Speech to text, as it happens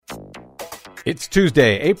It's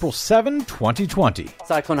Tuesday, April 7, 2020.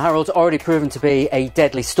 Cyclone Harold's already proven to be a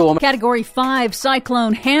deadly storm. Category 5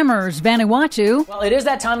 cyclone hammers Vanuatu. Well, it is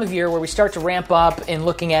that time of year where we start to ramp up in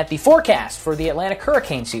looking at the forecast for the Atlantic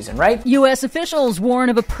hurricane season, right? U.S. officials warn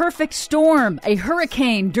of a perfect storm, a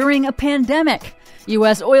hurricane during a pandemic.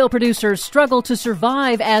 U.S. oil producers struggle to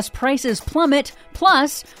survive as prices plummet.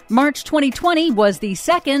 Plus, March 2020 was the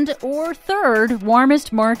second or third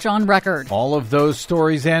warmest March on record. All of those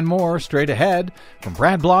stories and more straight ahead from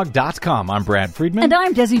BradBlog.com. I'm Brad Friedman. And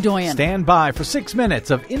I'm Desi Doyen. Stand by for 6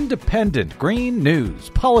 minutes of independent green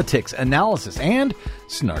news, politics, analysis, and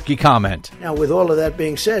snarky comment. Now, with all of that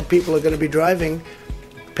being said, people are going to be driving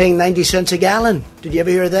paying 90 cents a gallon. Did you ever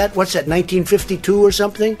hear that? What's that, 1952 or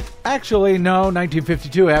something? Actually, no,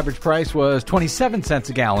 1952 average price was 27 cents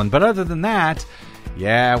a gallon. But other than that,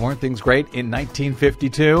 yeah, weren't things great in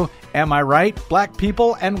 1952? Am I right, black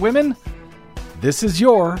people and women? This is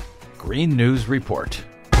your Green News Report.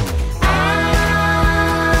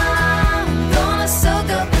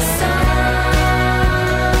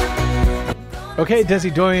 Okay,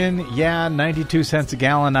 Desi Doyen, yeah, 92 cents a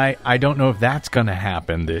gallon. I don't know if that's going to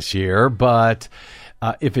happen this year, but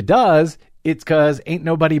if it does, it's because ain't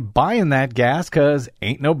nobody buying that gas because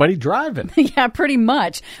ain't nobody driving. Yeah, pretty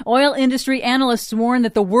much. Oil industry analysts warn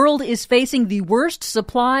that the world is facing the worst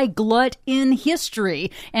supply glut in history,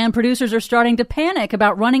 and producers are starting to panic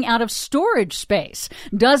about running out of storage space.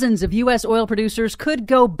 Dozens of U.S. oil producers could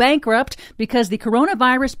go bankrupt because the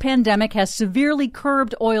coronavirus pandemic has severely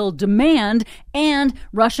curbed oil demand, and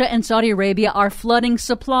Russia and Saudi Arabia are flooding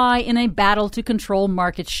supply in a battle to control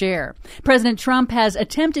market share. President Trump has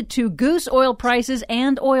attempted to goose oil prices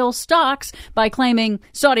and oil stocks by claiming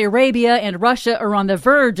Saudi Arabia and Russia are on the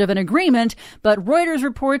verge of an agreement, but Reuters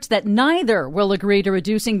reports that neither will agree to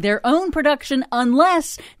reducing their own production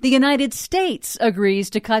unless the United States agrees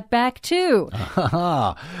to cut back too.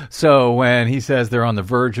 So when he says they're on the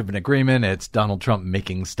verge of an agreement, it's Donald Trump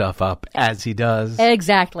making stuff up as he does.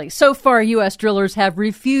 Exactly. So far, U.S. drillers have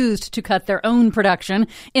refused to cut their own production.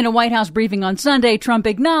 In a White House briefing on Sunday, Trump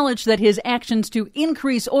acknowledged that his actions to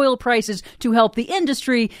increase oil prices to help the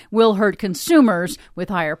industry will hurt consumers with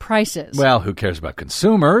higher prices. Well, who cares about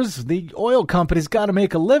consumers? The oil companies got to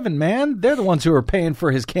make a living, man. They're the ones who are paying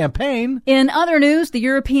for his campaign. In other news, the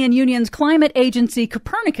European Union's climate agency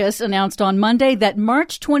Copernicus announced on Monday that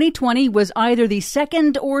March 2020 was either the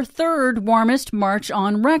second or third warmest March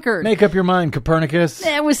on record. Make up your mind, Copernicus.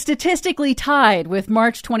 It was statistically tied with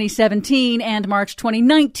March 2017 and March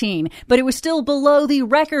 2019, but it was still below the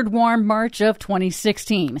record warm March of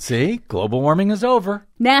 2016. See? Global warming is over.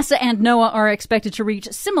 NASA and NOAA are expected to reach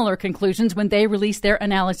similar conclusions when they release their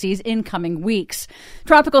analyses in coming weeks.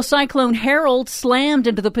 Tropical cyclone Harold slammed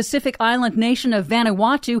into the Pacific island nation of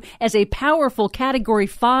Vanuatu as a powerful Category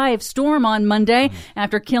 5 storm on Monday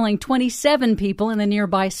after killing 27 people in the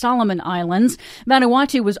nearby Solomon Islands.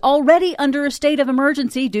 Vanuatu was already under a state of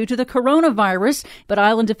emergency due to the coronavirus, but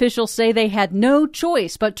island officials say they had no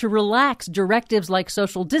choice but to relax directives like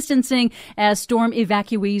social distancing as storm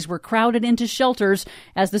evacuees were crowded into shelters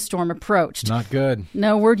as the storm approached. Not good.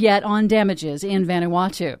 No word yet on damages in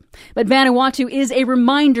Vanuatu. But Vanuatu is a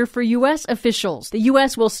reminder for U.S. officials. The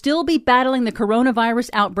U.S. will still be battling the coronavirus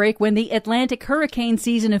outbreak when the Atlantic hurricane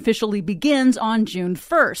season officially begins on June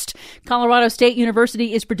 1st. Colorado State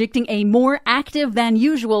University is predicting a more active than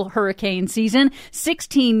usual hurricane season.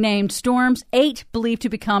 16 named storms, 8 believed to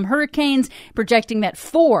become hurricanes, projecting that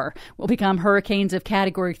 4 will become hurricanes of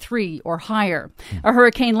Category 3 or higher. A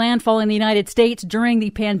hurricane landfall in the United States during the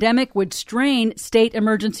pandemic would strain state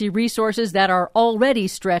emergency resources that are already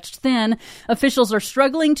stretched thin. Officials are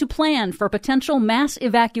struggling to plan for potential mass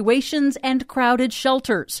evacuations and crowded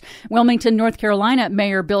shelters. Wilmington, North Carolina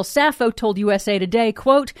Mayor Bill Saffo told USA Today,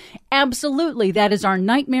 quote, "Absolutely, that is our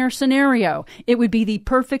nightmare scenario. It would be the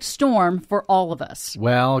perfect storm for all of us."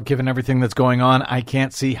 Well, given everything that's going on, I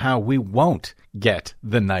can't see how we won't get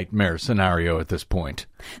the nightmare scenario at this point.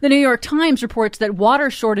 The New York Times reports that water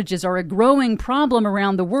shortages are a growing problem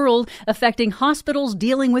around the world, affecting hospitals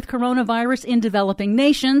dealing with coronavirus in developing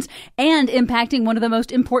nations and impacting one of the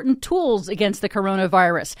most important tools against the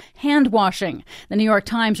coronavirus, hand washing. The New York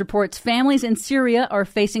Times reports families in Syria are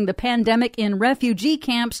facing the pandemic in refugee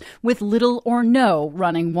camps with little or no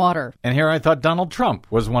running water. And here I thought Donald Trump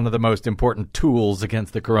was one of the most important tools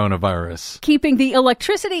against the coronavirus. Keeping the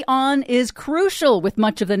electricity on is crucial with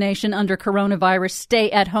much of the nation under coronavirus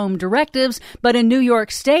stay-at-home directives. But in New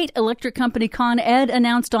York State, electric company Con Ed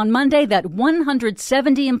announced on Monday that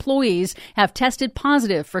 170 employees have tested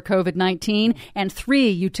positive for COVID-19 and 3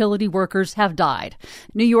 utility workers have died.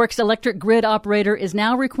 New York's electric grid operator is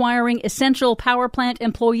now requiring essential power plant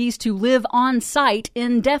employees to live on site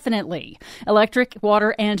indefinitely. Electric,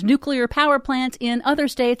 water, and nuclear power plants in other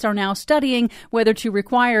states are now studying whether to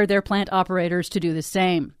require their plant operators to do the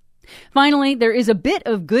same. Finally, there is a bit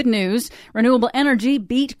of good news. Renewable energy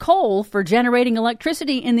beat coal for generating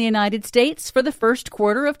electricity in the United States for the first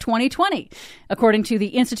quarter of 2020. According to the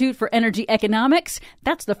Institute for Energy Economics,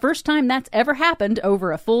 that's the first time that's ever happened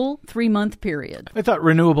over a full 3-month period. I thought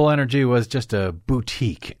renewable energy was just a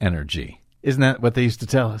boutique energy. Isn't that what they used to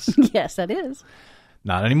tell us? Yes, that is.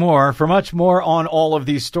 Not anymore. For much more on all of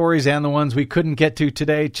these stories and the ones we couldn't get to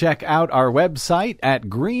today, check out our website at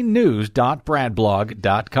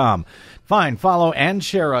greennews.bradblog.com. Find, follow, and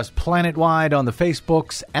share us planet-wide on the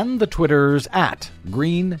Facebooks and the Twitters at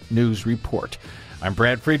Green News Report. I'm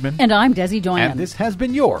Brad Friedman. And I'm Desi Doyen. And this has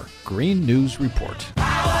been your Green News Report.